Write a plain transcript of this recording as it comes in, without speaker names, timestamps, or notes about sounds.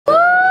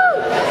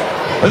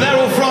And they're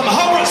all from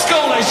Holbrook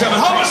School, ladies and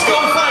gentlemen. Holbrook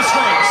School, Fire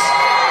Strikes.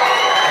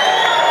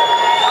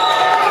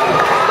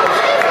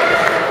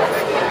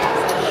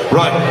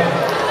 Right.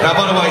 Now,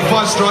 by the way,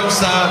 Fire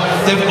Strikes,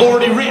 they've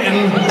already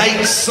written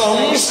 8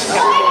 songs.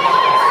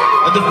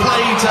 And they've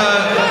played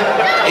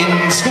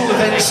in school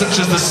events such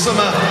as the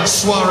Summer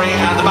Soiree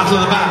and the Battle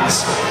of the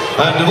Bands.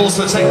 And they've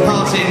also taken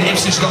part in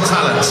Ipswich Got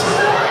Talent.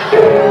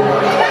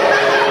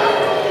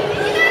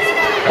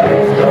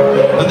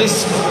 And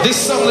this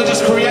song they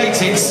just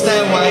created,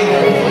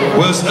 Stairway,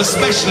 was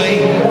especially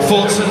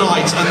for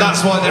tonight, and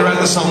that's why they wrote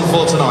the song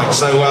for tonight.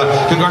 So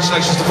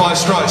congratulations to Fire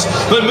Strikes.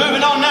 But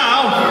moving on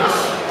now,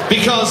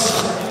 because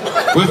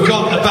we've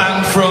got a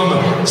band from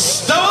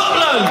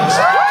Stow-Upland.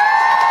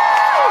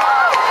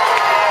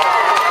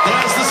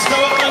 There's the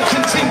Stow-Upland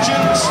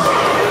contingent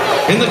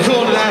in the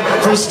corner there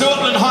from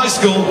Stow-Upland High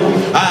School,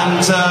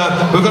 and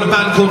we've got a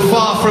band called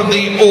Far From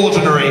The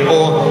Ordinary,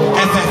 or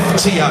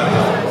FFTO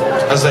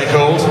as they're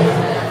called,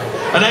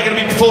 and they're going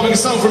to be performing a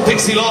song from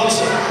Pixie Lot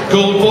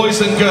called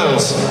Boys and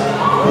Girls,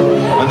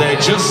 and they're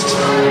just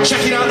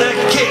checking out their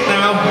kit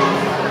now.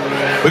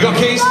 We've got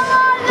keys,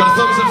 got a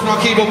thumbs up from our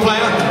keyboard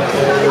player,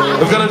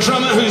 we've got a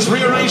drummer who's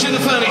rearranging the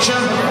furniture.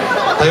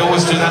 They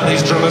always do that,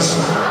 these drummers.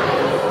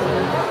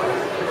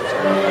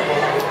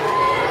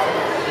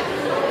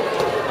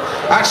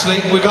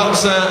 Actually, we got,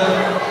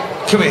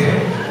 come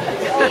here.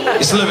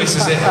 It's Lewis,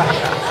 is it?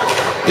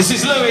 This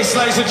is Lewis,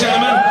 ladies and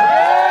gentlemen.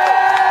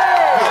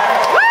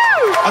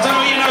 I don't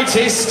know what you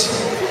noticed,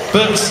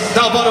 but,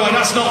 no, by the way,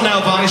 that's not nail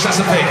varnish, that's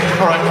a pig.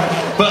 Alright.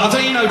 But I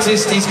don't know you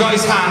noticed, he's got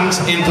his hand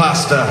in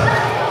plaster.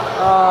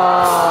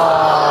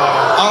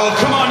 Oh,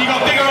 come on, you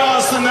got bigger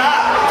arse than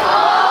that.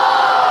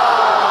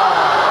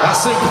 That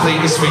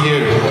sympathy is for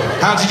you.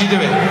 How did you do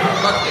it?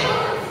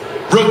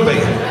 Rugby.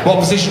 What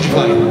position did you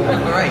play?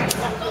 Number 8.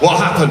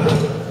 What happened?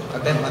 I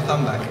bent my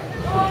thumb back.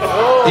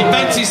 He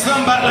bent his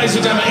thumb back, ladies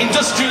and gentlemen.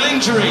 Industrial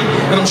injury.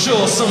 And I'm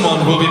sure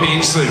someone will be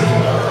being sued.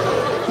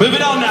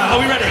 Moving on now. Are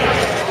we ready?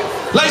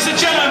 Ladies and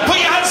gentlemen, put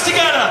your hands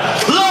together.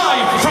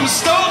 Live from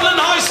Stow-Upland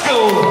High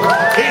School.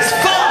 It's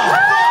Far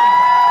From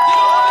The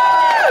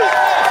Ordinary.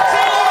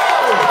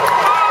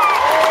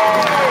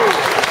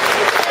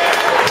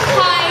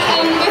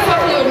 Hi, we're Far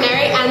From The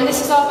Ordinary, and this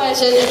is our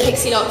version of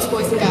Pixie Lot's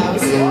Boys and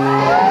Girls.